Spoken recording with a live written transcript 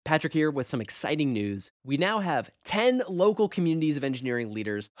Patrick here with some exciting news. We now have 10 local communities of engineering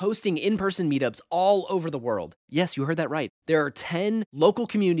leaders hosting in-person meetups all over the world. Yes, you heard that right. There are 10 local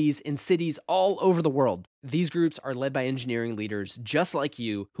communities in cities all over the world. These groups are led by engineering leaders just like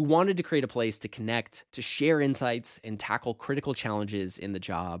you who wanted to create a place to connect, to share insights, and tackle critical challenges in the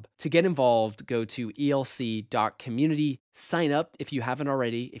job. To get involved, go to elc.community. Sign up if you haven't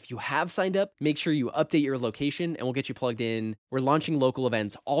already. If you have signed up, make sure you update your location and we'll get you plugged in. We're launching local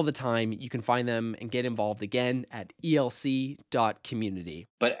events all the time. You can find them and get involved again at elc.community.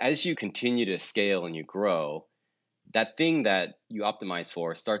 But as you continue to scale and you grow, that thing that you optimize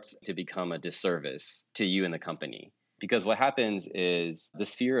for starts to become a disservice to you and the company. Because what happens is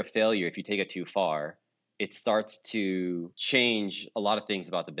this fear of failure, if you take it too far, it starts to change a lot of things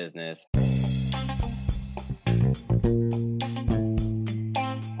about the business.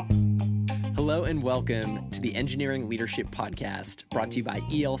 Hello and welcome to the Engineering Leadership Podcast, brought to you by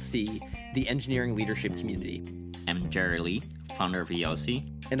ELC, the Engineering Leadership Community. I'm Jerry Lee, founder of ELC.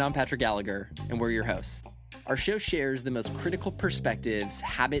 And I'm Patrick Gallagher, and we're your hosts. Our show shares the most critical perspectives,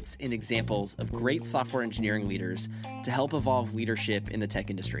 habits, and examples of great software engineering leaders to help evolve leadership in the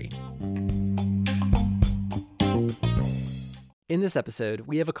tech industry. In this episode,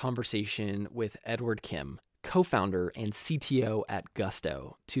 we have a conversation with Edward Kim, co-founder and CTO at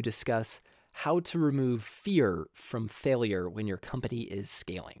Gusto, to discuss how to remove fear from failure when your company is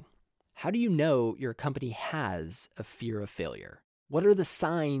scaling. How do you know your company has a fear of failure? What are the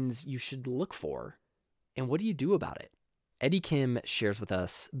signs you should look for? And what do you do about it? Eddie Kim shares with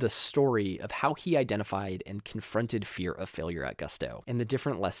us the story of how he identified and confronted fear of failure at Gusto and the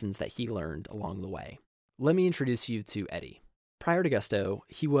different lessons that he learned along the way. Let me introduce you to Eddie. Prior to Gusto,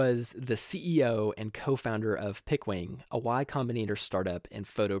 he was the CEO and co-founder of Pickwing, a Y Combinator startup and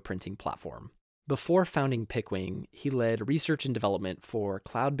photo printing platform. Before founding Pickwing, he led research and development for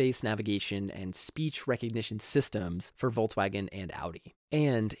cloud-based navigation and speech recognition systems for Volkswagen and Audi.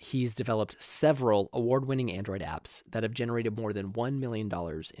 And he's developed several award-winning Android apps that have generated more than $1 million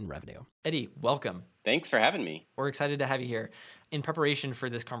in revenue. Eddie, welcome. Thanks for having me. We're excited to have you here. In preparation for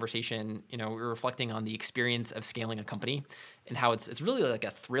this conversation, we're reflecting on the experience of scaling a company and how it's really like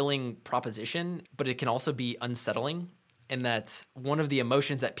a thrilling proposition, but it can also be unsettling. And that one of the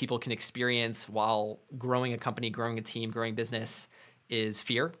emotions that people can experience while growing a company, growing a team, growing business is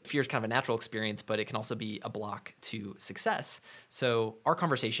fear. Fear is kind of a natural experience, but it can also be a block to success. So our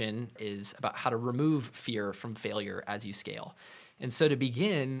conversation is about how to remove fear from failure as you scale. And so to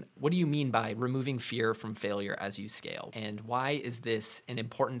begin, what do you mean by removing fear from failure as you scale? And why is this an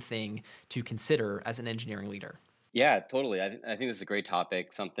important thing to consider as an engineering leader? Yeah, totally. I think this is a great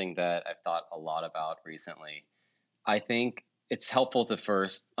topic, something that I've thought a lot about recently. I think it's helpful to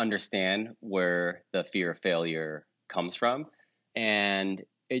first understand where the fear of failure comes from. And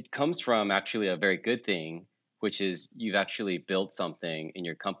it comes from actually a very good thing, which is you've actually built something in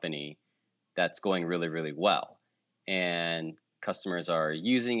your company that's going really, really well. And customers are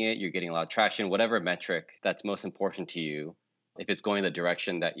using it, you're getting a lot of traction, whatever metric that's most important to you. If it's going the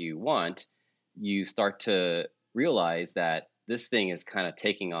direction that you want, you start to realize that this thing is kind of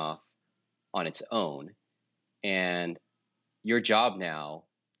taking off on its own. And your job now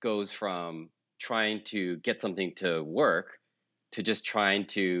goes from trying to get something to work to just trying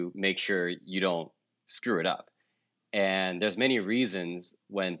to make sure you don't screw it up. And there's many reasons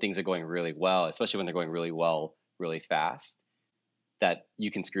when things are going really well, especially when they're going really well, really fast, that you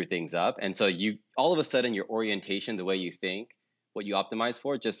can screw things up. And so you all of a sudden your orientation, the way you think, what you optimize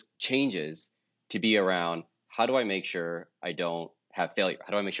for just changes to be around how do I make sure I don't have failure?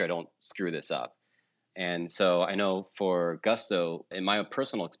 How do I make sure I don't screw this up? And so I know for Gusto, in my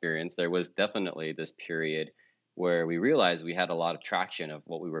personal experience, there was definitely this period where we realized we had a lot of traction of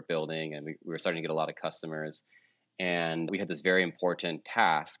what we were building and we were starting to get a lot of customers. And we had this very important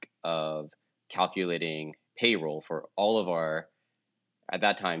task of calculating payroll for all of our, at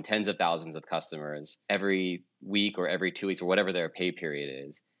that time, tens of thousands of customers every week or every 2 weeks or whatever their pay period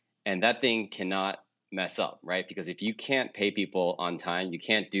is. And that thing cannot mess up, right? Because if you can't pay people on time, you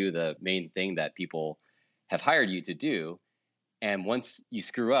can't do the main thing that people have hired you to do. And once you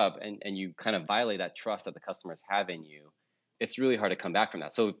screw up and you kind of violate that trust that the customers have in you, it's really hard to come back from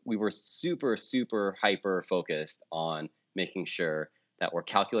that. So we were super, super hyper focused on making sure that we're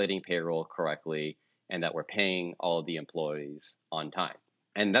calculating payroll correctly and that we're paying all of the employees on time.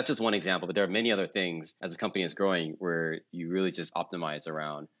 And that's just one example, but there are many other things as a company is growing where you really just optimize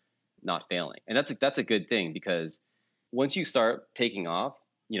around not failing. And that's a good thing because once you start taking off,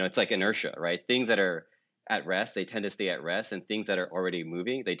 it's like inertia, right? Things that are at rest, they tend to stay at rest, and things that are already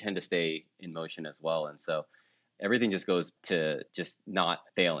moving, they tend to stay in motion as well. And so everything just goes to just not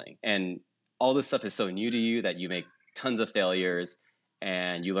failing. And all this stuff is so new to you that you make tons of failures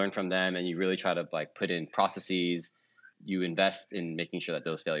and you learn from them and you really try to like put in processes. You invest in making sure that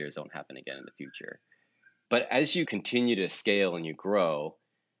those failures don't happen again in the future. But as you continue to scale and you grow,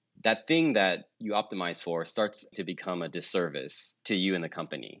 that thing that you optimize for starts to become a disservice to you and the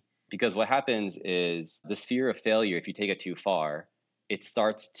company. Because what happens is this fear of failure, if you take it too far, it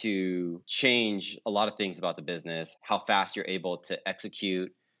starts to change a lot of things about the business, how fast you're able to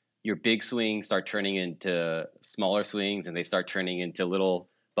execute. Your big swings start turning into smaller swings and they start turning into little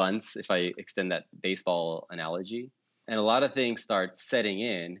bunts, if I extend that baseball analogy. And a lot of things start setting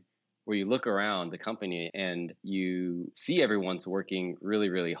in where you look around the company and you see everyone's working really,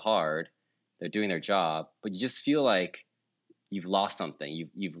 really hard. They're doing their job, but you just feel like you've lost something.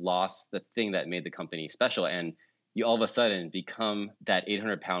 You've lost the thing that made the company special. And you all of a sudden become that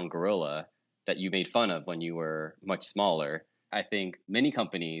 800-pound gorilla that you made fun of when you were much smaller. I think many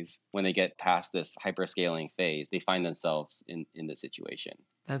companies, when they get past this hyperscaling phase, they find themselves in this situation.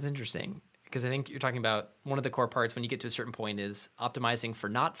 That's interesting. Because I think you're talking about one of the core parts when you get to a certain point is optimizing for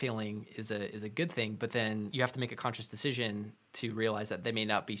not failing is a good thing, but then you have to make a conscious decision to realize that they may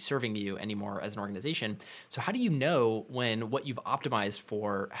not be serving you anymore as an organization. So how do you know when what you've optimized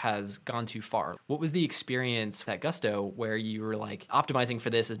for has gone too far? What was the experience at Gusto where you were like, optimizing for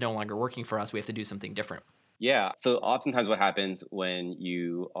this is no longer working for us, we have to do something different? Yeah. So oftentimes what happens when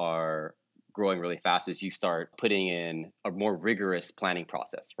you are growing really fast is you start putting in a more rigorous planning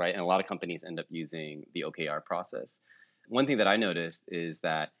process, right? And a lot of companies end up using the OKR process. One thing that I noticed is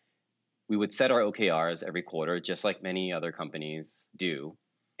that we would set our OKRs every quarter, just like many other companies do.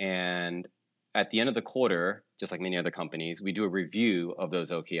 And at the end of the quarter, just like many other companies, we do a review of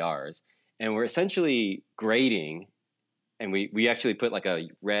those OKRs. And we're essentially grading, and we actually put like a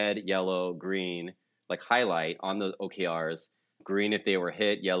red, yellow, green, like highlight on the OKRs. Green if they were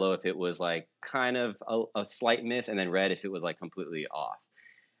hit, yellow if it was like kind of a slight miss, and then red if it was like completely off.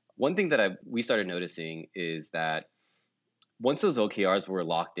 One thing that we started noticing is that once those OKRs were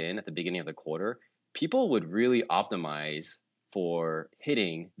locked in at the beginning of the quarter, people would really optimize for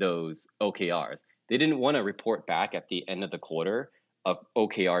hitting those OKRs. They didn't want to report back at the end of the quarter a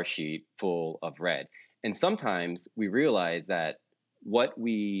OKR sheet full of red. And sometimes we realized that what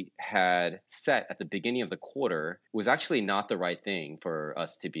we had set at the beginning of the quarter was actually not the right thing for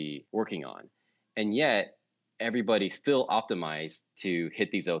us to be working on. And yet, everybody still optimized to hit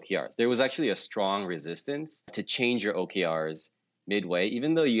these OKRs. There was actually a strong resistance to change your OKRs midway,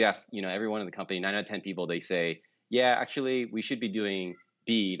 even though you ask, everyone in the company, 9 out of 10 people, they say, yeah, actually, we should be doing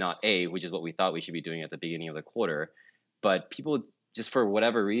B, not A, which is what we thought we should be doing at the beginning of the quarter. But people, just for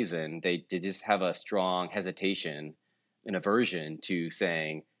whatever reason, they just have a strong hesitation, an aversion to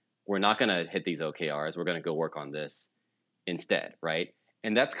saying, we're not going to hit these OKRs. We're going to go work on this instead, right?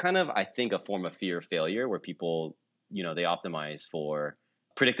 And that's kind of, I think, a form of fear of failure where people, they optimize for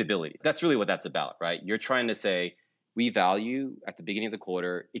predictability. That's really what that's about, right? You're trying to say, we value at the beginning of the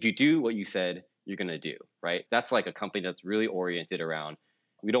quarter, if you do what you said you're going to do, right? That's like a company that's really oriented around,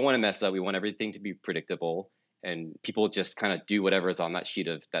 we don't want to mess up. We want everything to be predictable. And people just kind of do whatever is on that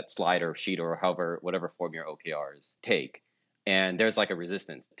slide or sheet or whatever form your OKRs take. And there's like a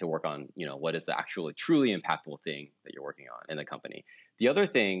resistance to work on, what is the actually truly impactful thing that you're working on in the company. The other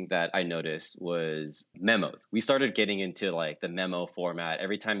thing that I noticed was memos. We started getting into like the memo format.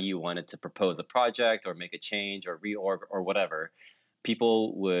 Every time you wanted to propose a project or make a change or reorg or whatever,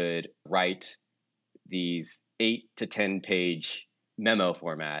 people would write these 8 to 10 page memo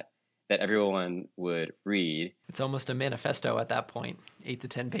format that everyone would read. It's almost a manifesto at that point, 8 to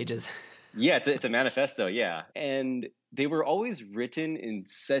 10 pages. Yeah, it's a manifesto, yeah. And they were always written in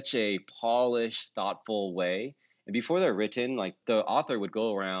such a polished, thoughtful way. And before they're written, like the author would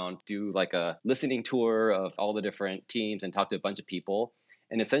go around, do like a listening tour of all the different teams and talk to a bunch of people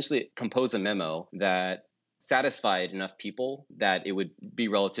and essentially compose a memo that satisfied enough people that it would be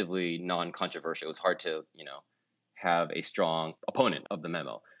relatively non-controversial. It was hard to, have a strong opponent of the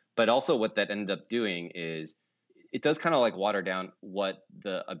memo. But also what that ended up doing is it does kind of like water down what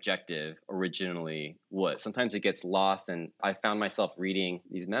the objective originally was. Sometimes it gets lost, and I found myself reading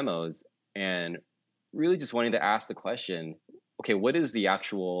these memos and really just wanting to ask the question, okay, what is the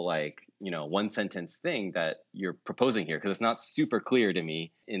actual one sentence thing that you're proposing here? Because it's not super clear to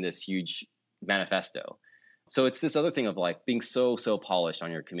me in this huge manifesto. So it's this other thing of like being so polished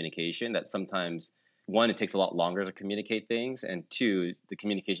on your communication that sometimes, one, it takes a lot longer to communicate things, and two, the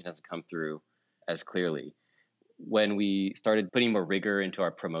communication doesn't come through as clearly. When we started putting more rigor into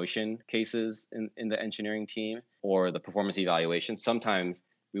our promotion cases in the engineering team or the performance evaluation, sometimes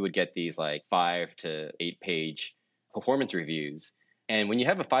we would get these like 5 to 8 page performance reviews. And when you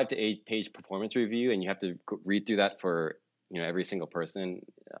have a 5 to 8 page performance review and you have to read through that for every single person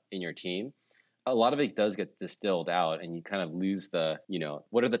in your team, a lot of it does get distilled out, and you kind of lose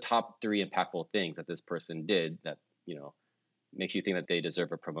what are the top 3 impactful things that this person did that makes you think that they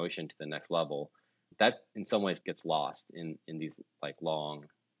deserve a promotion to the next level. That in some ways gets lost in these like long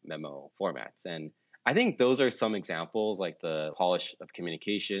memo formats. And I think those are some examples, like the polish of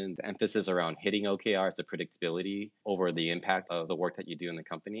communication, the emphasis around hitting OKRs, the predictability over the impact of the work that you do in the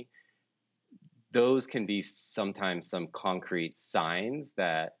company. Those can be sometimes some concrete signs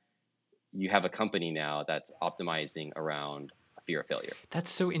that you have a company now that's optimizing around fear of failure. That's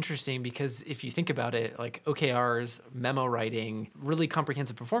so interesting, because if you think about it, like OKRs, memo writing, really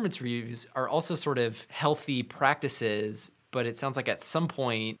comprehensive performance reviews are also sort of healthy practices, but it sounds like at some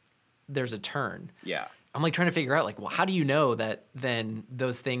point there's a turn. Yeah. I'm like trying to figure out like, well, how do you know that then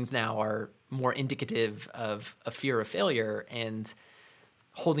those things now are more indicative of a fear of failure and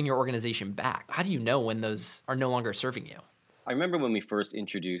holding your organization back? How do you know when those are no longer serving you? I remember when we first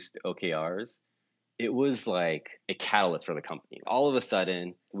introduced OKRs, it was like a catalyst for the company. All of a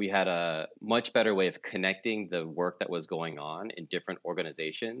sudden, we had a much better way of connecting the work that was going on in different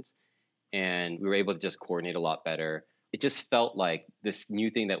organizations. And we were able to just coordinate a lot better. It just felt like this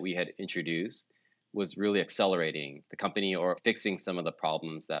new thing that we had introduced was really accelerating the company or fixing some of the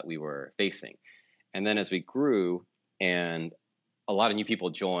problems that we were facing. And then as we grew and a lot of new people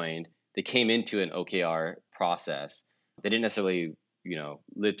joined, they came into an OKR process. They didn't necessarily,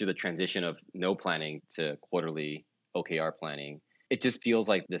 live through the transition of no planning to quarterly OKR planning. It just feels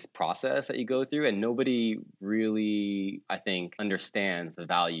like this process that you go through, and nobody really, I think, understands the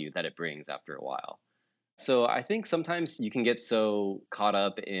value that it brings after a while. So I think sometimes you can get so caught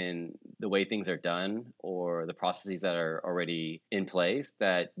up in the way things are done or the processes that are already in place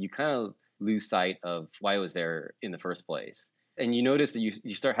that you kind of lose sight of why it was there in the first place. And you notice that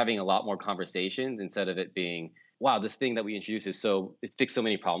you start having a lot more conversations instead of it being, wow, this thing that we introduced it fixed so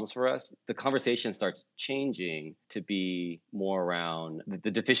many problems for us. The conversation starts changing to be more around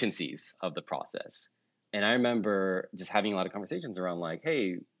the deficiencies of the process. And I remember just having a lot of conversations around like,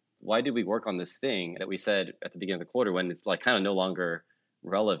 hey, why did we work on this thing that we said at the beginning of the quarter when it's like kind of no longer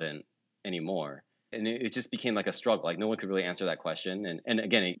relevant anymore? And it just became like a struggle. Like no one could really answer that question. And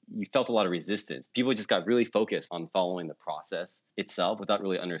again, you felt a lot of resistance. People just got really focused on following the process itself without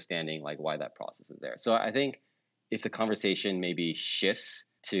really understanding like why that process is there. So I think if the conversation maybe shifts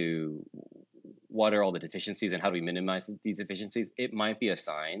to what are all the deficiencies and how do we minimize these deficiencies, it might be a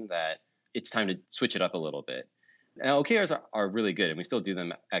sign that it's time to switch it up a little bit. Now, OKRs are really good, and we still do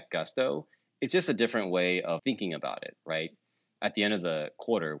them at Gusto. It's just a different way of thinking about it, right? At the end of the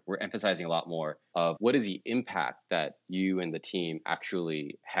quarter, we're emphasizing a lot more of what is the impact that you and the team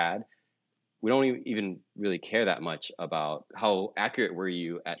actually had. We don't even really care that much about how accurate were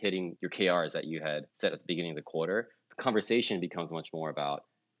you at hitting your KRs that you had set at the beginning of the quarter. The conversation becomes much more about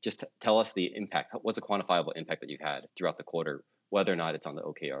just tell us the impact. What's a quantifiable impact that you've had throughout the quarter, whether or not it's on the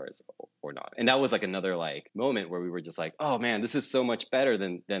OKRs or not. And that was like another like moment where we were just like, oh man, this is so much better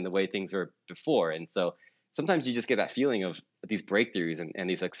than the way things were before. And so sometimes you just get that feeling of these breakthroughs and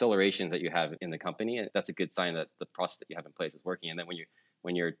these accelerations that you have in the company. And that's a good sign that the process that you have in place is working. And then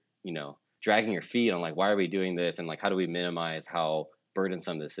when you're dragging your feet on like, why are we doing this? And like, how do we minimize how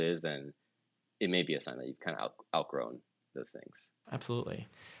burdensome this is? Then it may be a sign that you've kind of outgrown those things. Absolutely.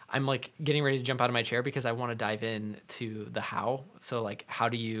 I'm like getting ready to jump out of my chair because I want to dive in to the how. So like, how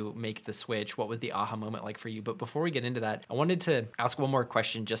do you make the switch? What was the aha moment like for you? But before we get into that, I wanted to ask one more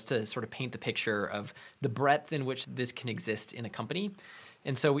question just to sort of paint the picture of the breadth in which this can exist in a company.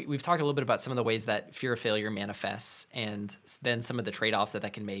 And so we've talked a little bit about some of the ways that fear of failure manifests, and then some of the trade-offs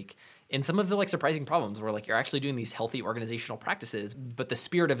that can make in some of the like surprising problems where like you're actually doing these healthy organizational practices, but the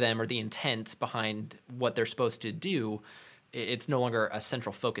spirit of them or the intent behind what they're supposed to do, it's no longer a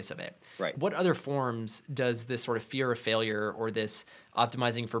central focus of it. Right. What other forms does this sort of fear of failure or this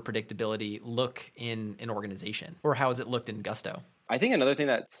optimizing for predictability look in an organization? Or how has it looked in Gusto? I think another thing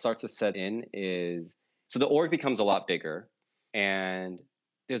that starts to set in is, so the org becomes a lot bigger, and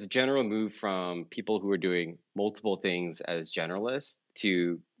there's a general move from people who are doing multiple things as generalists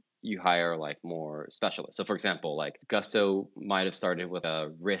to you hire like more specialists. So for example, like Gusto might have started with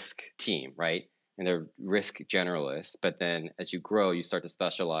a risk team, right? And they're risk generalists, but then as you grow, you start to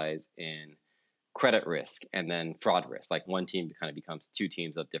specialize in credit risk and then fraud risk. Like one team kind of becomes two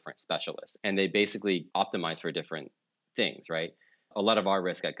teams of different specialists, and they basically optimize for different things, right? A lot of our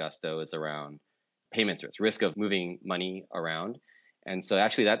risk at Gusto is around payments risk of moving money around. And so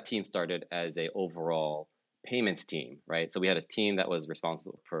actually that team started as a overall payments team, right? So we had a team that was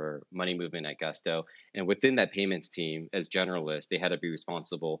responsible for money movement at Gusto. And within that payments team, as generalists, they had to be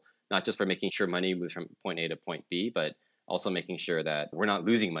responsible not just for making sure money moves from point A to point B, but also making sure that we're not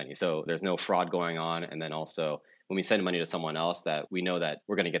losing money. So there's no fraud going on. And then also when we send money to someone else, that we know that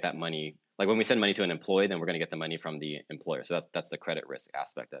we're going to get that money. Like when we send money to an employee, then we're going to get the money from the employer. So that's the credit risk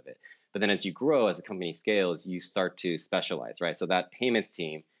aspect of it. But then as you grow, as a company scales, you start to specialize, right? So that payments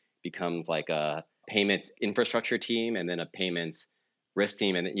team becomes like a payments infrastructure team and then a payments risk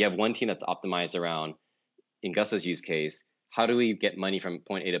team. And you have one team that's optimized around, in Gus's use case, how do we get money from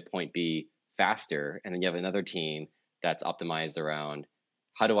point A to point B faster? And then you have another team that's optimized around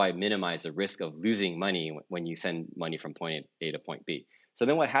how do I minimize the risk of losing money when you send money from point A to point B? So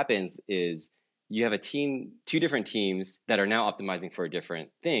then what happens is you have a team, two different teams that are now optimizing for different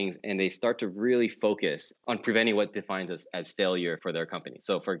things, and they start to really focus on preventing what defines as failure for their company.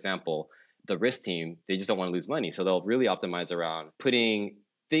 So for example, the risk team, they just don't want to lose money. So they'll really optimize around putting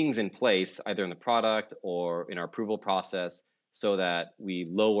things in place, either in the product or in our approval process, so that we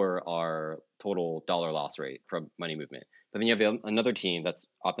lower our total dollar loss rate from money movement. But then you have another team that's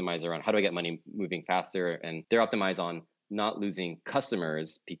optimized around how do I get money moving faster? And they're optimized on not losing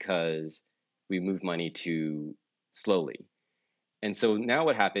customers because we move money too slowly. And so now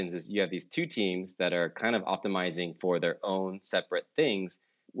what happens is you have these two teams that are kind of optimizing for their own separate things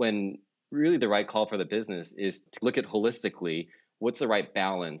when really the right call for the business is to look at holistically what's the right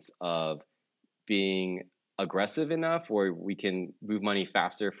balance of being aggressive enough where we can move money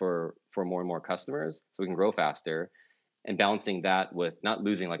faster for more and more customers so we can grow faster, and balancing that with not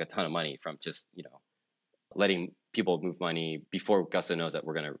losing like a ton of money from just, letting people move money before Gusto knows that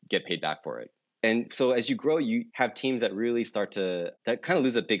we're going to get paid back for it. And so as you grow, you have teams that really start that kind of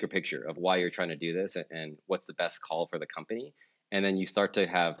lose a bigger picture of why you're trying to do this and what's the best call for the company. And then you start to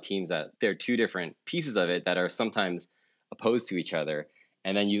have teams that they're two different pieces of it that are sometimes opposed to each other.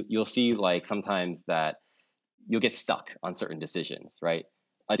 And then you'll see like sometimes that you'll get stuck on certain decisions, right?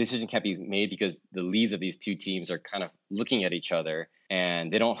 A decision can't be made because the leads of these two teams are kind of looking at each other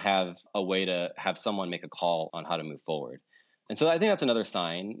and they don't have a way to have someone make a call on how to move forward. And so I think that's another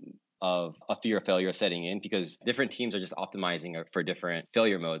sign of a fear of failure setting in, because different teams are just optimizing for different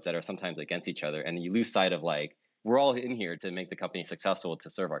failure modes that are sometimes against each other. And you lose sight of like, we're all in here to make the company successful, to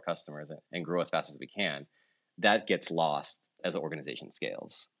serve our customers and grow as fast as we can. That gets lost as the organization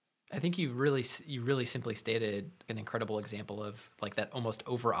scales. I think you really simply stated an incredible example of like that almost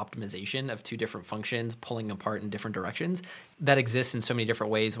over optimization of two different functions pulling apart in different directions that exists in so many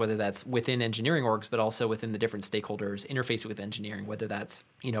different ways, whether that's within engineering orgs, but also within the different stakeholders interfacing with engineering, whether that's,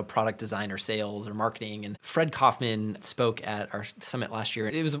 product design or sales or marketing. And Fred Kaufman spoke at our summit last year.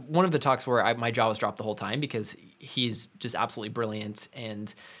 It was one of the talks where my jaw was dropped the whole time because he's just absolutely brilliant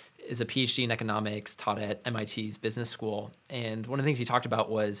and is a PhD in economics, taught at MIT's business school. And one of the things he talked about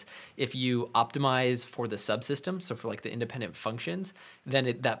was if you optimize for the subsystem, so for like the independent functions,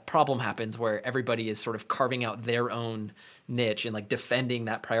 then that problem happens where everybody is sort of carving out their own niche and like defending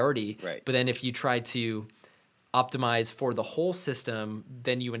that priority. Right. But then if you try to optimize for the whole system,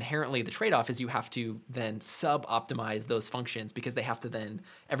 then you inherently, the trade-off is you have to then sub-optimize those functions because they have to then,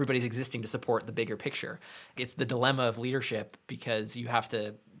 everybody's existing to support the bigger picture. It's the dilemma of leadership because you have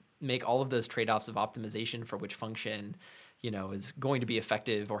to make all of those trade-offs of optimization for which function, is going to be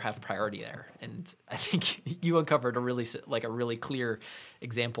effective or have priority there. And I think you uncovered a really clear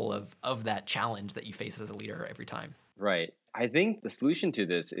example of that challenge that you face as a leader every time. Right. I think the solution to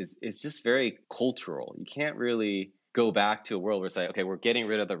this is it's just very cultural. You can't really go back to a world where it's like, okay, we're getting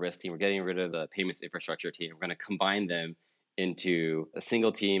rid of the risk team, we're getting rid of the payments infrastructure team, we're going to combine them into a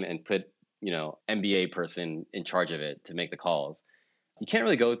single team and put, MBA person in charge of it to make the calls. You can't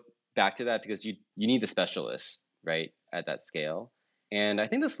really go back to that because you need the specialists, right, at that scale. And I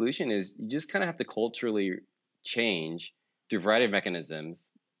think the solution is you just kind of have to culturally change through a variety of mechanisms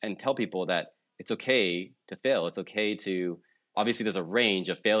and tell people that it's okay to fail. It's okay to, obviously there's a range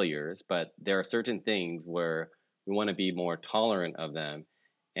of failures, but there are certain things where we want to be more tolerant of them.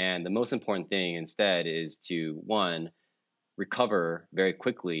 And the most important thing instead is to, one, recover very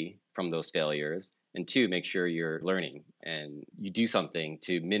quickly from those failures, and two, make sure you're learning and you do something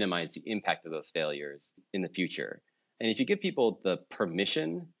to minimize the impact of those failures in the future. And if you give people the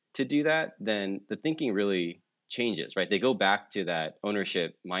permission to do that, then the thinking really changes, right? They go back to that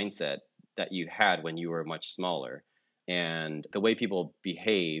ownership mindset that you had when you were much smaller. And the way people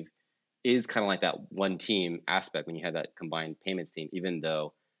behave is kind of like that one team aspect when you had that combined payments team, even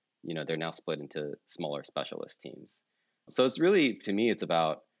though, they're now split into smaller specialist teams. So it's really, to me, it's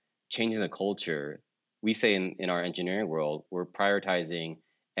about changing the culture. We say in our engineering world, we're prioritizing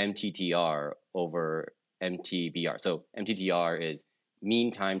MTTR over MTBR. So MTTR is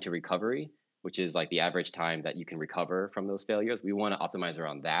mean time to recovery, which is like the average time that you can recover from those failures. We want to optimize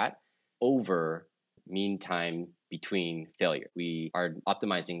around that over mean time between failure. We are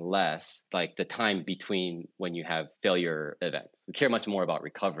optimizing less like the time between when you have failure events. We care much more about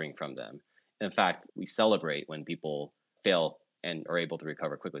recovering from them. In fact, we celebrate when people fail and are able to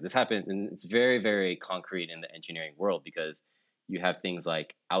recover quickly. This happens, and it's very, very concrete in the engineering world because you have things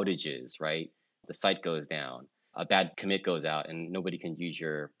like outages, right? The site goes down, a bad commit goes out, and nobody can use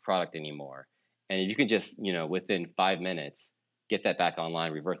your product anymore. And if you can just, within 5 minutes, get that back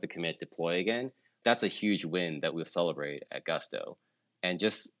online, revert the commit, deploy again, that's a huge win that we'll celebrate at Gusto. And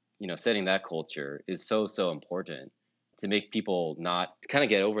just, setting that culture is so, so important to make people not kind of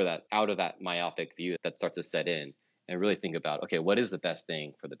get over that, out of that myopic view that starts to set in and really think about, okay, what is the best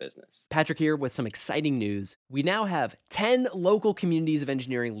thing for the business? Patrick here with some exciting news. We now have 10 local communities of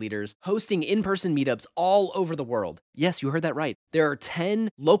engineering leaders hosting in-person meetups all over the world. Yes, you heard that right. There are 10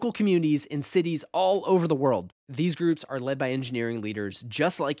 local communities in cities all over the world. These groups are led by engineering leaders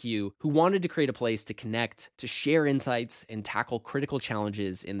just like you who wanted to create a place to connect, to share insights, and tackle critical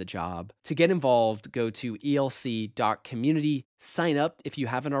challenges in the job. To get involved, go to elc.community. Sign up if you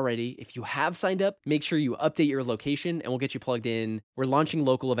haven't already. If you have signed up, make sure you update your location and we'll get you plugged in. We're launching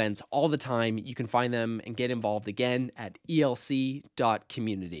local events all the time. You can find them and get involved again at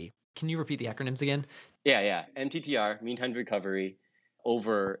elc.community. Can you repeat the acronyms again? Yeah. MTTR, mean time to recovery,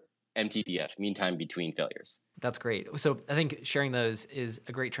 over MTBF, mean time between failures. That's great. So I think sharing those is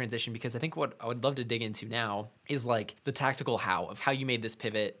a great transition because I think what I would love to dig into now is like the tactical how of how you made this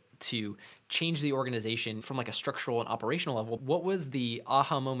pivot to change the organization from like a structural and operational level. What was the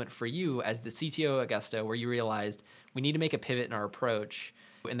aha moment for you as the CTO at Gusto where you realized we need to make a pivot in our approach?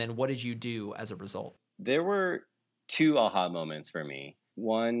 And then what did you do as a result? There were two aha moments for me.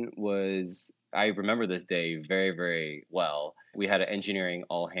 One was, I remember this day very, very well. We had an engineering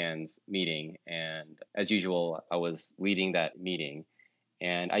all hands meeting, and as usual, I was leading that meeting.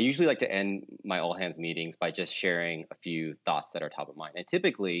 And I usually like to end my all hands meetings by just sharing a few thoughts that are top of mind. And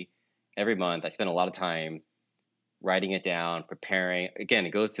typically, every month, I spend a lot of time writing it down, preparing. Again,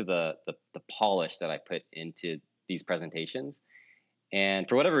 it goes to the polish that I put into these presentations. And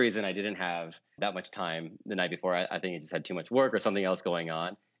for whatever reason, I didn't have that much time the night before. I think I just had too much work or something else going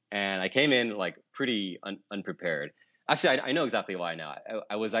on. And I came in like pretty unprepared. Actually, I know exactly why now.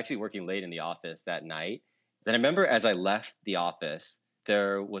 I was actually working late in the office that night. And I remember as I left the office,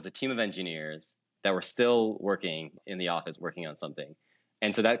 there was a team of engineers that were still working in the office, working on something.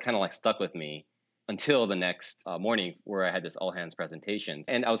 And so that kind of like stuck with me until the next morning where I had this all hands presentation.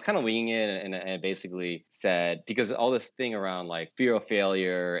 And I was kind of winging it and I basically said, because all this thing around like fear of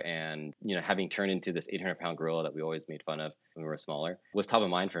failure and, having turned into this 800-pound gorilla that we always made fun of when we were smaller was top of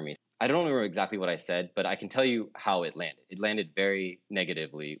mind for me. I don't remember exactly what I said, but I can tell you how it landed. It landed very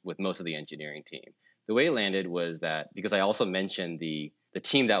negatively with most of the engineering team. The way it landed was that because I also mentioned the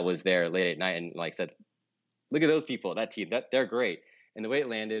team that was there late at night and like said, look at those people, that team, they're great. And the way it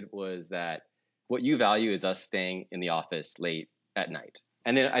landed was that what you value is us staying in the office late at night.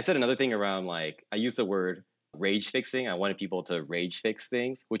 And then I said another thing around like, I used the word rage fixing. I wanted people to rage fix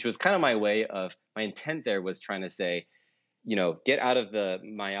things, which was kind of my way of, my intent there was trying to say, get out of the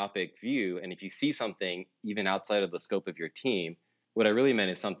myopic view. And if you see something even outside of the scope of your team, what I really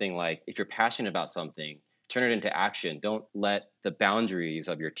meant is something like, if you're passionate about something, turn it into action. Don't let the boundaries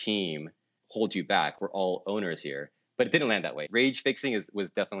of your team hold you back. We're all owners here. But it didn't land that way. Rage fixing was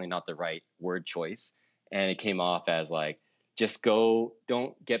definitely not the right word choice. And it came off as like, just go,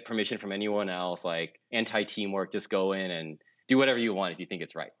 don't get permission from anyone else, like anti-teamwork, just go in and do whatever you want if you think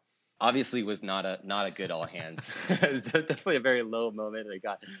it's right. Obviously was not a good all hands. It was definitely a very low moment. I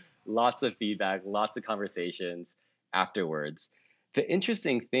got lots of feedback, lots of conversations afterwards. The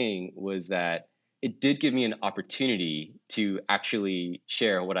interesting thing was that it did give me an opportunity to actually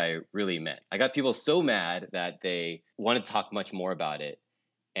share what I really meant. I got people so mad that they wanted to talk much more about it.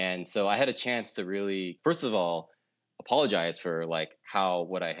 And so I had a chance to really, first of all, apologize for like how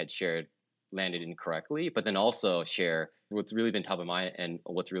what I had shared landed incorrectly, but then also share what's really been top of mind and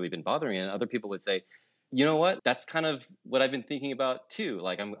what's really been bothering me. And other people would say, you know what, that's kind of what I've been thinking about too.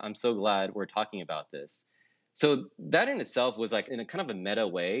 Like, I'm so glad we're talking about this. So that in itself was like, in a kind of a meta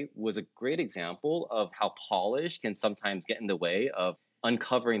way, was a great example of how polish can sometimes get in the way of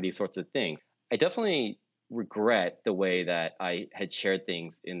uncovering these sorts of things. I definitely regret the way that I had shared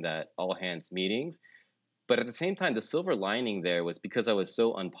things in that all hands meetings. But at the same time, the silver lining there was because I was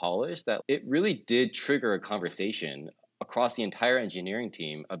so unpolished that it really did trigger a conversation across the entire engineering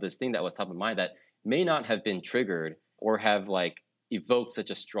team of this thing that was top of mind that may not have been triggered or have like evoked such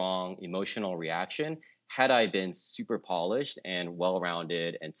a strong emotional reaction had I been super polished and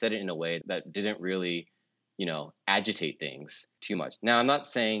well-rounded and said it in a way that didn't really, agitate things too much. Now, I'm not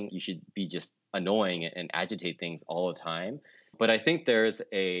saying you should be just annoying and agitate things all the time, but I think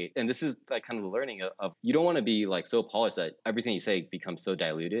and this is like kind of the learning of you don't want to be like so polished that everything you say becomes so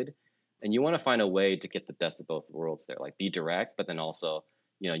diluted. And you want to find a way to get the best of both worlds there, like be direct, but then also,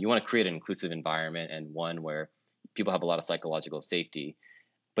 you want to create an inclusive environment and one where people have a lot of psychological safety.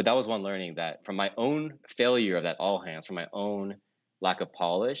 But that was one learning that from my own failure of that all hands, from my own lack of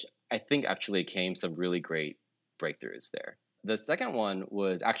polish, I think actually came some really great breakthroughs there. The second one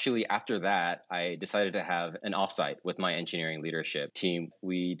was actually after that, I decided to have an offsite with my engineering leadership team.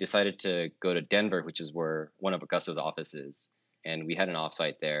 We decided to go to Denver, which is where one of Augusto's offices, and we had an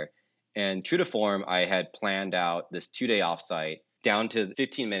offsite there. And true to form, I had planned out this 2-day offsite down to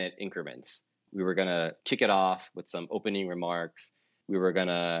 15-minute increments. We were going to kick it off with some opening remarks. We were going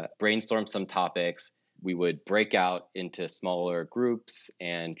to brainstorm some topics. We would break out into smaller groups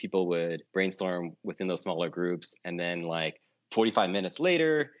and people would brainstorm within those smaller groups. And then like 45 minutes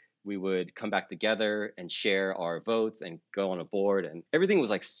later, we would come back together and share our votes and go on a board. And everything was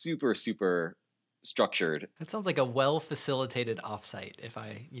like super, super structured. That sounds like a well-facilitated offsite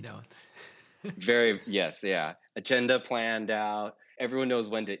Yes, yeah. Agenda planned out. Everyone knows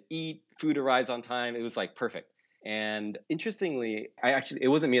when to eat. Food arrives on time. It was like perfect. And interestingly, it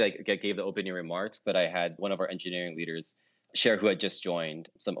wasn't me that gave the opening remarks, but I had one of our engineering leaders share who had just joined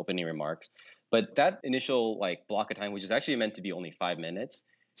some opening remarks. But that initial like block of time, which is actually meant to be only 5 minutes,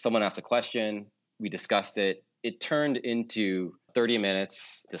 someone asked a question, we discussed it. It turned into 30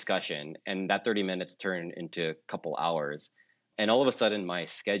 minutes discussion, and that 30 minutes turned into a couple hours. And all of a sudden, my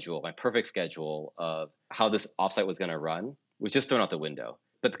perfect schedule of how this offsite was going to run was just thrown out the window.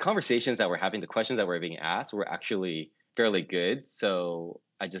 But the conversations that we're having, the questions that were being asked were actually fairly good. So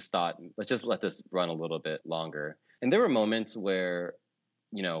I just thought, let's just let this run a little bit longer. And there were moments where,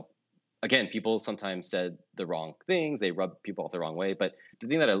 again, people sometimes said the wrong things. They rubbed people off the wrong way. But the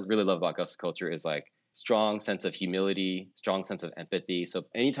thing that I really love about Gus's culture is like strong sense of humility, strong sense of empathy. So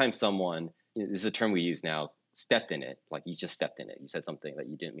anytime someone, this is a term we use now, stepped in it, like you just stepped in it. You said something that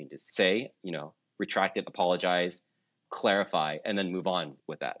you didn't mean to say, retract it, apologize, clarify, and then move on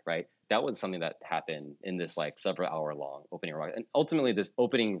with that, right? That was something that happened in this like several hour long opening remarks. And ultimately this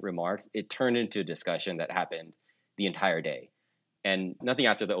opening remarks, it turned into a discussion that happened the entire day. And nothing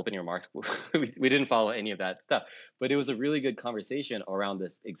after the opening remarks, we didn't follow any of that stuff, but it was a really good conversation around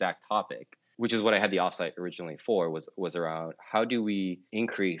this exact topic, which is what I had the offsite originally for, was around how do we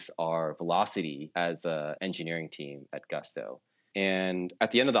increase our velocity as an engineering team at Gusto. And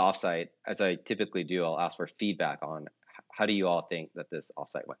at the end of the offsite, as I typically do, I'll ask for feedback on how do you all think that this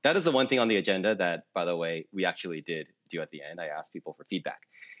offsite went? That is the one thing on the agenda that, by the way, we actually did do at the end. I asked people for feedback.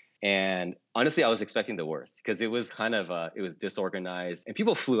 And honestly, I was expecting the worst because it was kind of, it was disorganized and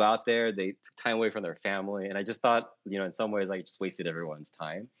people flew out there. They took time away from their family. And I just thought, in some ways, I just wasted everyone's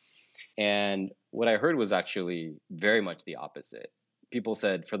time. And what I heard was actually very much the opposite. People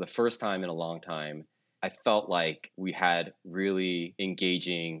said for the first time in a long time, I felt like we had really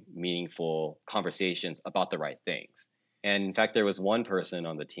engaging, meaningful conversations about the right things. And in fact, there was one person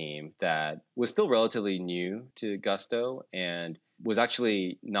on the team that was still relatively new to Gusto and was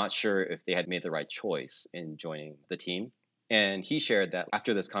actually not sure if they had made the right choice in joining the team. And he shared that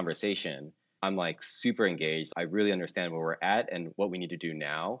after this conversation, I'm like super engaged. I really understand where we're at and what we need to do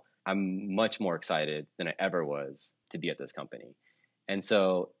now. I'm much more excited than I ever was to be at this company. And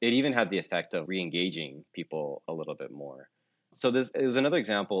so it even had the effect of re-engaging people a little bit more. So it was another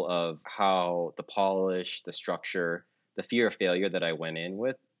example of how the polish, the structure, the fear of failure that I went in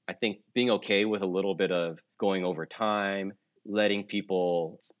with, I think being okay with a little bit of going over time, letting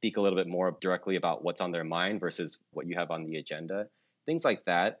people speak a little bit more directly about what's on their mind versus what you have on the agenda, things like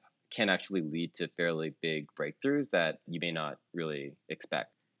that can actually lead to fairly big breakthroughs that you may not really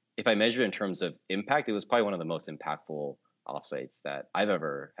expect. If I measure in terms of impact, it was probably one of the most impactful offsites that I've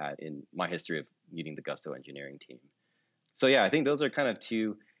ever had in my history of meeting the Gusto engineering team. So yeah, I think those are kind of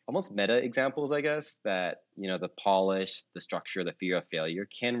two almost meta examples, I guess, that, the polish, the structure, the fear of failure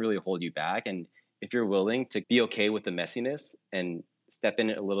can really hold you back. And if you're willing to be okay with the messiness and step in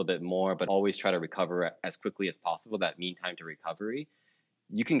it a little bit more, but always try to recover as quickly as possible, that mean time to recovery,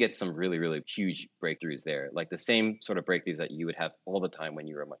 you can get some really, really huge breakthroughs there, like the same sort of breakthroughs that you would have all the time when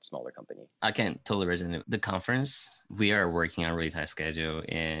you were a much smaller company. I can totally resonate. The conference, we are working on a really tight schedule,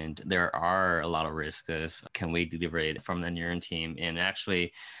 and there are a lot of risks of can we deliver it from the engineering team. And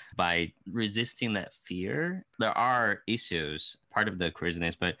actually, by resisting that fear, there are issues, part of the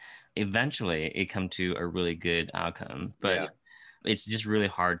craziness, but eventually it come to a really good outcome. But It's just really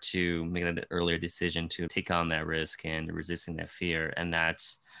hard to make that earlier decision to take on that risk and resisting that fear. And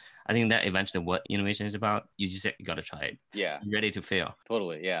I think that eventually what innovation is about. You got to try it. Yeah. You're ready to fail.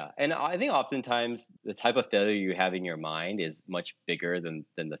 Totally, yeah. And I think oftentimes the type of failure you have in your mind is much bigger than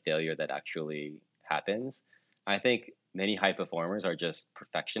the failure that actually happens. I think many high performers are just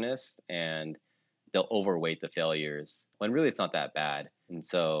perfectionists and they'll overweight the failures when really it's not that bad. And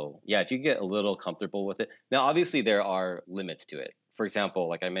so, yeah, if you get a little comfortable with it. Now, obviously there are limits to it. For example,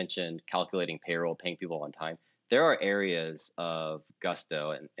 like I mentioned, calculating payroll, paying people on time. There are areas of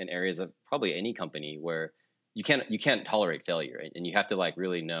Gusto and areas of probably any company where you can't tolerate failure, and you have to like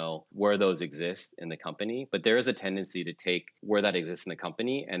really know where those exist in the company. But there is a tendency to take where that exists in the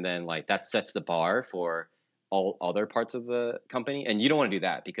company and then like that sets the bar for all other parts of the company, and you don't want to do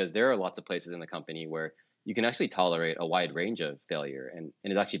that because there are lots of places in the company where you can actually tolerate a wide range of failure, and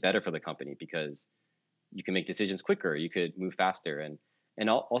it's actually better for the company because you can make decisions quicker, you could move faster, and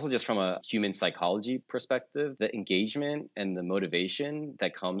also just from a human psychology perspective, the engagement and the motivation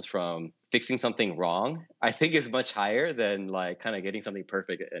that comes from fixing something wrong, I think is much higher than like kind of getting something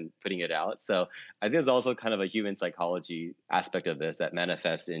perfect and putting it out. So I think there's also kind of a human psychology aspect of this that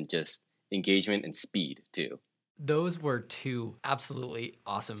manifests in just engagement and speed too. Those were two absolutely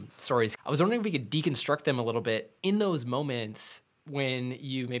awesome stories. I was wondering if we could deconstruct them a little bit in those moments when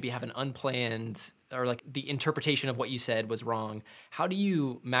you maybe have an unplanned or like the interpretation of what you said was wrong. How do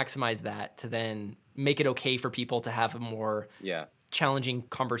you maximize that to then make it okay for people to have a more Yeah. challenging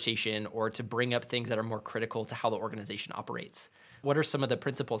conversation or to bring up things that are more critical to how the organization operates? What are some of the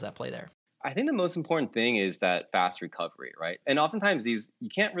principles at play there? I think the most important thing is that fast recovery, right? And oftentimes these you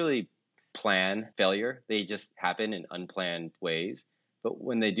can't really plan failure. They just happen in unplanned ways. But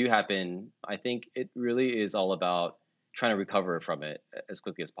when they do happen, I think it really is all about trying to recover from it as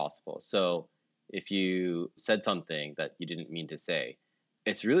quickly as possible. So if you said something that you didn't mean to say,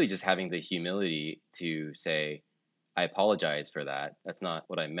 it's really just having the humility to say, I apologize for that. That's not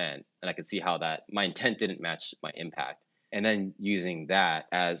what I meant. And I could see how that my intent didn't match my impact. And then using that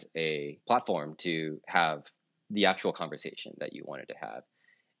as a platform to have the actual conversation that you wanted to have.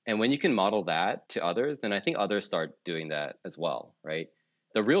 And when you can model that to others, then I think others start doing that as well, right?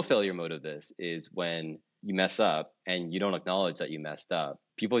 The real failure mode of this is when you mess up and you don't acknowledge that you messed up.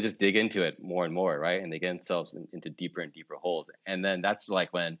 People just dig into it more and more, right? And they get themselves into deeper and deeper holes. And then that's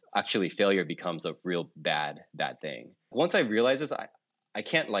like when actually failure becomes a real bad thing. Once I realized this, I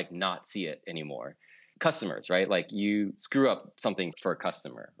can't like not see it anymore. Customers, right? Like you screw up something for a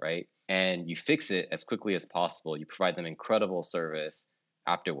customer, right? And you fix it as quickly as possible. You provide them incredible service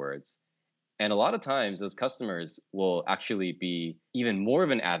afterwards. And a lot of times those customers will actually be even more of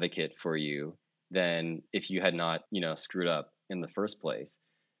an advocate for you than if you had not, screwed up in the first place.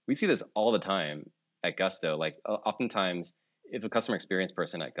 We see this all the time at Gusto. Like oftentimes if a customer experience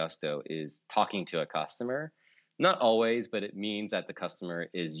person at Gusto is talking to a customer, not always, but it means that the customer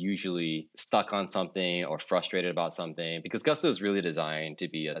is usually stuck on something or frustrated about something because Gusto is really designed to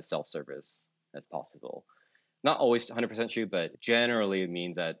be as self-service as possible. Not always 100% true, but generally it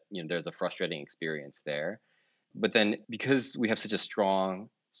means that there's a frustrating experience there. But then because we have such a strong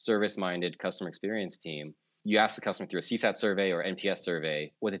service-minded customer experience team, you ask the customer through a CSAT survey or NPS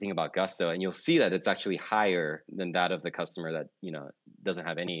survey what they think about Gusto, and you'll see that it's actually higher than that of the customer that doesn't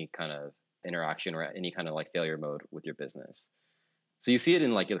have any kind of interaction or any kind of like failure mode with your business. So you see it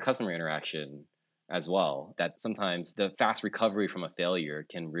in like the customer interaction as well, that sometimes the fast recovery from a failure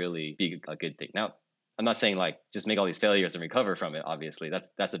can really be a good thing. Now, I'm not saying like just make all these failures and recover from it. Obviously,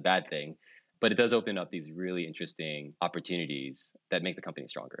 that's a bad thing, but it does open up these really interesting opportunities that make the company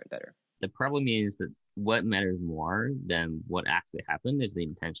stronger and better. The problem is that what matters more than what actually happened is the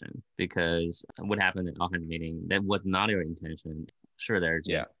intention. Because what happened at all hands meeting, that was not your intention. Sure, there's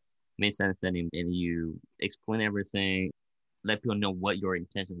a misunderstanding, and you explain everything, let people know what your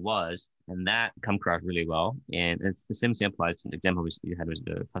intention was, and that come across really well. And it's the same thing applies to the example you had with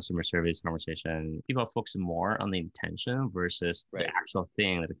the customer service conversation. People focus more on the intention versus the actual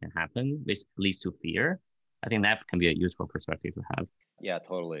thing that can happen, which leads to fear. I think that can be a useful perspective to have. Yeah,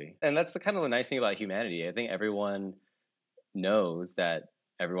 totally. And that's the kind of the nice thing about humanity. I think everyone knows that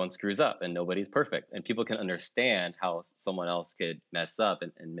everyone screws up and nobody's perfect, and people can understand how someone else could mess up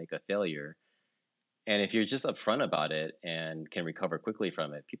and make a failure. And if you're just upfront about it and can recover quickly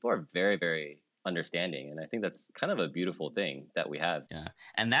from it, people are very, very understanding. And I think that's kind of a beautiful thing that we have. Yeah.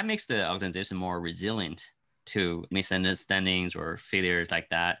 And that makes the organization more resilient to misunderstandings or failures like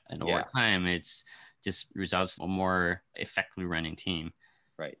that. And over time, it's just results in a more effectively running team.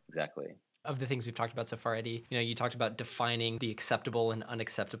 Right. Exactly. Of the things we've talked about so far, Eddie, you talked about defining the acceptable and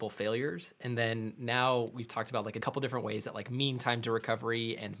unacceptable failures. And then now we've talked about like a couple different ways that like mean time to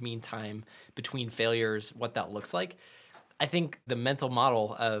recovery and mean time between failures, what that looks like. I think the mental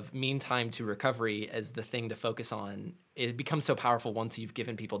model of mean time to recovery as the thing to focus on, it becomes so powerful once you've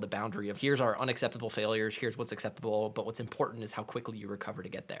given people the boundary of here's our unacceptable failures, here's what's acceptable, but what's important is how quickly you recover to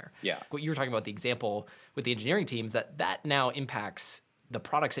get there. Yeah. What you were talking about, the example with the engineering teams, that now impacts the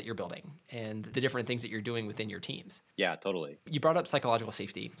products that you're building and the different things that you're doing within your teams. Yeah, totally. You brought up psychological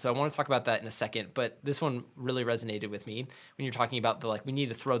safety. So I want to talk about that in a second, but this one really resonated with me when you're talking about the like, we need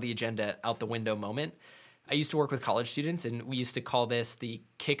to throw the agenda out the window moment. I used to work with college students and we used to call this the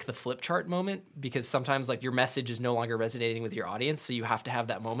kick the flip chart moment because sometimes like your message is no longer resonating with your audience. So you have to have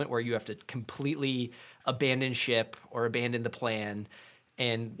that moment where you have to completely abandon ship or abandon the plan.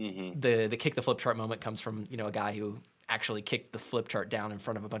 And the kick the flip chart moment comes from, a guy who actually kicked the flip chart down in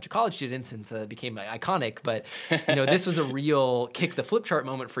front of a bunch of college students and so it became iconic. But, this was a real kick the flip chart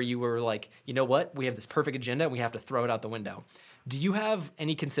moment for you where we're like, you know what? We have this perfect agenda and we have to throw it out the window. Do you have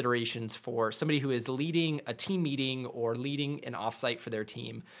any considerations for somebody who is leading a team meeting or leading an offsite for their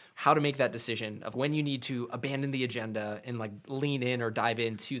team, how to make that decision of when you need to abandon the agenda and like lean in or dive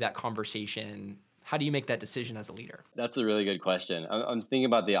into that conversation? How do you make that decision as a leader? That's a really good question. I'm thinking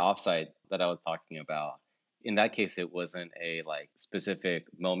about the offsite that I was talking about. In that case, it wasn't a like specific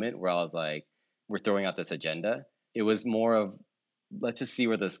moment where I was like, we're throwing out this agenda. It was more of, let's just see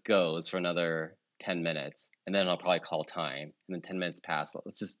where this goes for another 10 minutes. And then I'll probably call time. And then 10 minutes pass.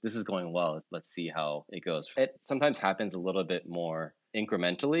 This is going well. Let's see how it goes. It sometimes happens a little bit more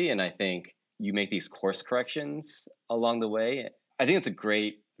incrementally. And I think you make these course corrections along the way. I think it's a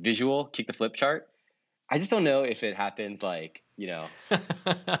great visual, kick the flip chart. I just don't know if it happens like,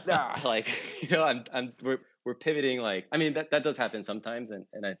 we're pivoting like, I mean, that does happen sometimes.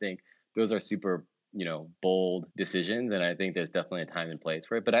 And I think those are super, bold decisions. And I think there's definitely a time and place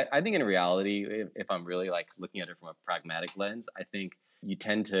for it. But I think in reality, if I'm really like looking at it from a pragmatic lens, I think you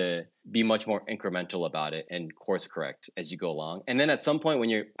tend to be much more incremental about it and course correct as you go along. And then at some point when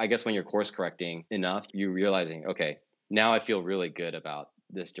you're course correcting enough, you're realizing, okay, now I feel really good about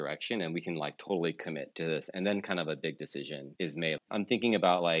this direction and we can like totally commit to this. And then kind of a big decision is made. I'm thinking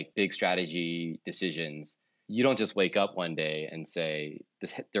about like big strategy decisions. You don't just wake up one day and say,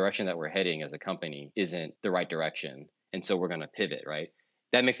 this direction that we're heading as a company isn't the right direction. And so we're going to pivot, right?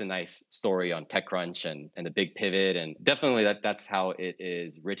 That makes a nice story on TechCrunch and the big pivot. And definitely that's how it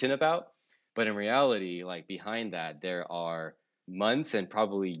is written about. But in reality, like behind that, there are months and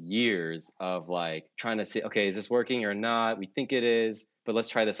probably years of like trying to say, okay, is this working or not? We think it is, but let's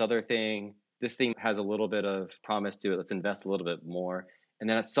try this other thing. This thing has a little bit of promise to it. Let's invest a little bit more. And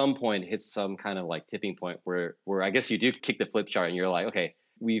then at some point it hits some kind of like tipping point where I guess you do kick the flip chart and you're like, okay,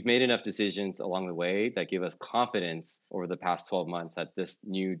 we've made enough decisions along the way that give us confidence over the past 12 months that this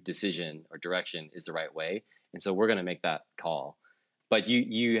new decision or direction is the right way. And so we're going to make that call. But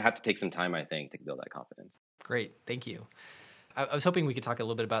you have to take some time, I think, to build that confidence. Great. Thank you. I was hoping we could talk a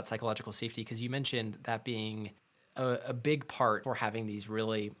little bit about psychological safety because you mentioned that being a big part for having these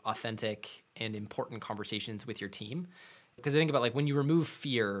really authentic and important conversations with your team. Because I think about like when you remove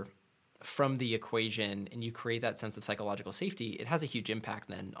fear from the equation and you create that sense of psychological safety, it has a huge impact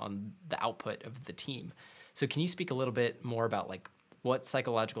then on the output of the team. So can you speak a little bit more about like what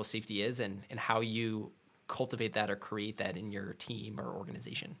psychological safety is and how you cultivate that or create that in your team or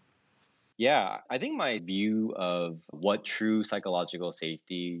organization? Yeah, I think my view of what true psychological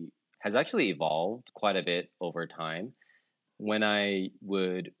safety has actually evolved quite a bit over time. When I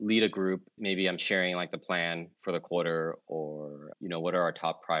would lead a group, maybe I'm sharing like the plan for the quarter or, what are our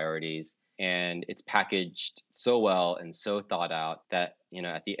top priorities? And it's packaged so well and so thought out that,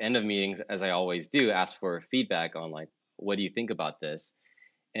 at the end of meetings, as I always do, ask for feedback on like, what do you think about this?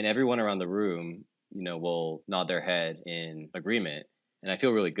 And everyone around the room, will nod their head in agreement. And I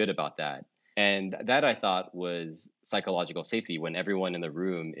feel really good about that. And that I thought was psychological safety when everyone in the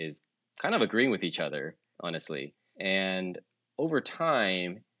room is kind of agreeing with each other, honestly. And over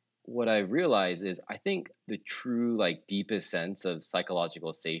time, what I realized is I think the true, like, deepest sense of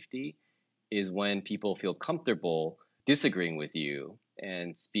psychological safety is when people feel comfortable disagreeing with you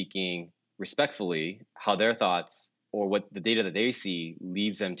and speaking respectfully how their thoughts or what the data that they see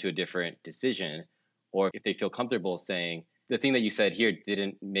leads them to a different decision, or if they feel comfortable saying, the thing that you said here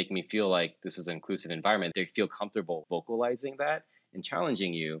didn't make me feel like this was an inclusive environment. They feel comfortable vocalizing that and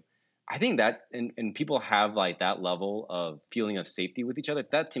challenging you. I think that, and people have like that level of feeling of safety with each other.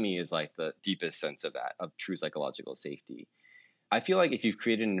 That to me is like the deepest sense of that, of true psychological safety. I feel like if you've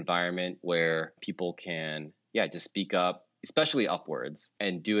created an environment where people can, just speak up especially upwards,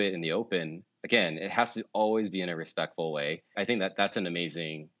 and do it in the open, again, it has to always be in a respectful way. I think that that's an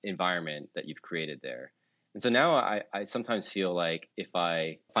amazing environment that you've created there. And so now I sometimes feel like if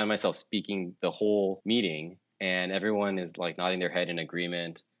I find myself speaking the whole meeting and everyone is like nodding their head in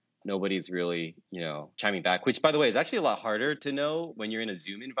agreement, nobody's really, chiming back, which by the way is actually a lot harder to know when you're in a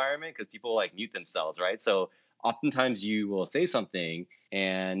Zoom environment because people like mute themselves, right? So oftentimes you will say something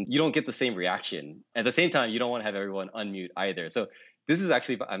and you don't get the same reaction. At the same time, you don't want to have everyone unmute either. So this is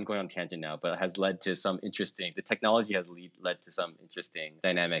actually, I'm going on tangent now, but it has led to the technology has led to some interesting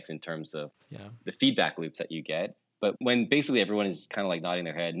dynamics in terms of the feedback loops that you get. But when basically everyone is kind of like nodding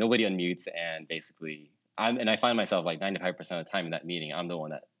their head, nobody unmutes, and basically I find myself like 95% of the time in that meeting, I'm the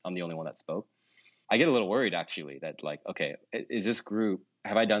only one that spoke. I get a little worried actually that like, okay, is this group,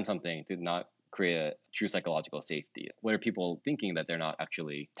 have I done something to not create a true psychological safety? What are people thinking that they're not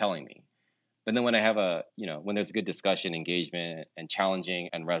actually telling me? But then when I have when there's a good discussion, engagement, and challenging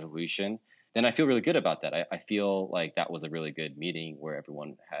and resolution, then I feel really good about that. I feel like that was a really good meeting where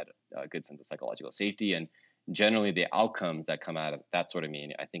everyone had a good sense of psychological safety. And generally the outcomes that come out of that sort of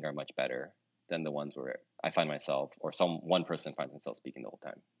meeting, I think are much better than the ones where I find myself or one person finds themselves speaking the whole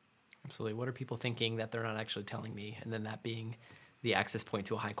time. Absolutely. What are people thinking that they're not actually telling me? And then that being the access point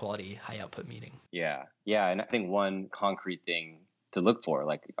to a high quality, high output meeting. Yeah. And I think one concrete thing to look for,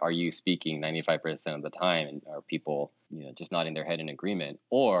 like, are you speaking 95% of the time, and are people, just nodding their head in agreement,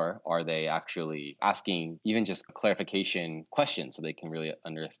 or are they actually asking even just clarification questions so they can really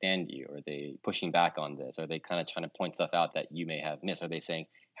understand you? Are they pushing back on this? Are they kind of trying to point stuff out that you may have missed? Are they saying,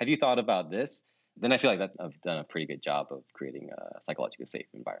 have you thought about this? Then I feel like that I've done a pretty good job of creating a psychologically safe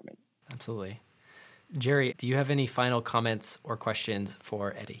environment. Absolutely. Jerry, do you have any final comments or questions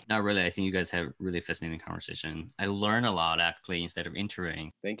for Eddie? Not really. I think you guys have really fascinating conversation. I learn a lot actually instead of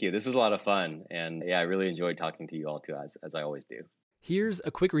interviewing. Thank you. This was a lot of fun. And yeah, I really enjoyed talking to you all too, as I always do. Here's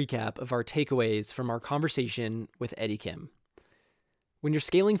a quick recap of our takeaways from our conversation with Eddie Kim. When you're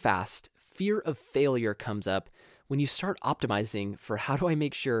scaling fast, fear of failure comes up when you start optimizing for how do I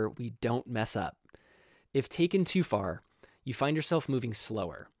make sure we don't mess up. If taken too far, you find yourself moving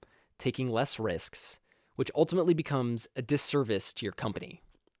slower, taking less risks, which ultimately becomes a disservice to your company.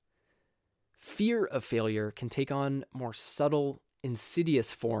 Fear of failure can take on more subtle,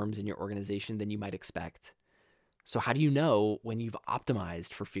 insidious forms in your organization than you might expect. So how do you know when you've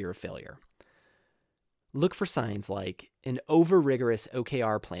optimized for fear of failure? Look for signs like an over-rigorous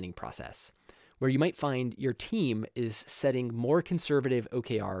OKR planning process, where you might find your team is setting more conservative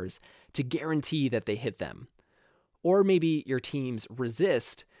OKRs to guarantee that they hit them. Or maybe your teams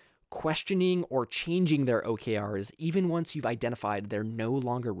resist questioning or changing their OKRs even once you've identified they're no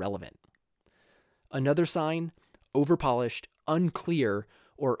longer relevant. Another sign, overpolished, unclear,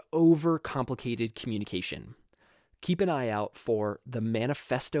 or overcomplicated communication. Keep an eye out for the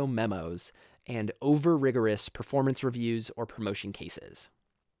manifesto memos and over-rigorous performance reviews or promotion cases.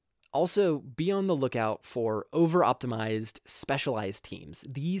 Also, be on the lookout for over-optimized, specialized teams.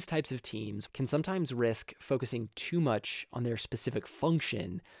 These types of teams can sometimes risk focusing too much on their specific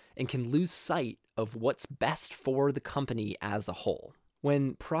function and can lose sight of what's best for the company as a whole.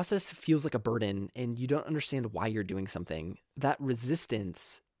 When process feels like a burden and you don't understand why you're doing something, that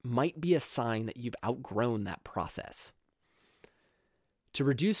resistance might be a sign that you've outgrown that process. To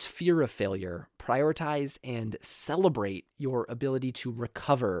reduce fear of failure, prioritize and celebrate your ability to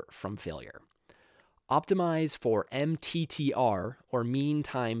recover from failure. Optimize for MTTR, or mean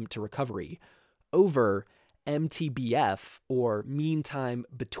time to recovery, over MTBF, or mean time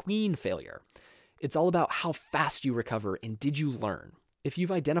between failure. It's all about how fast you recover and did you learn. If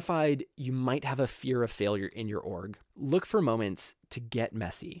you've identified you might have a fear of failure in your org, look for moments to get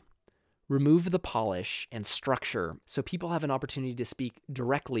messy. Remove the polish and structure so people have an opportunity to speak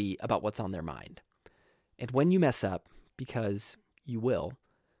directly about what's on their mind. And when you mess up, because you will,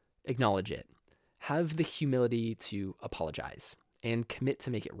 acknowledge it. Have the humility to apologize and commit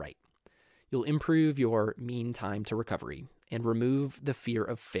to make it right. You'll improve your mean time to recovery and remove the fear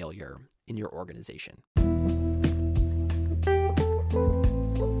of failure in your organization.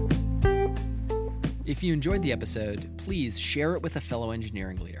 If you enjoyed the episode, please share it with a fellow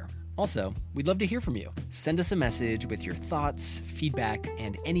engineering leader. Also, we'd love to hear from you. Send us a message with your thoughts, feedback,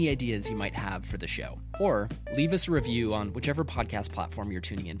 and any ideas you might have for the show. Or leave us a review on whichever podcast platform you're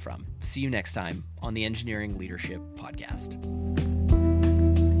tuning in from. See you next time on the Engineering Leadership Podcast.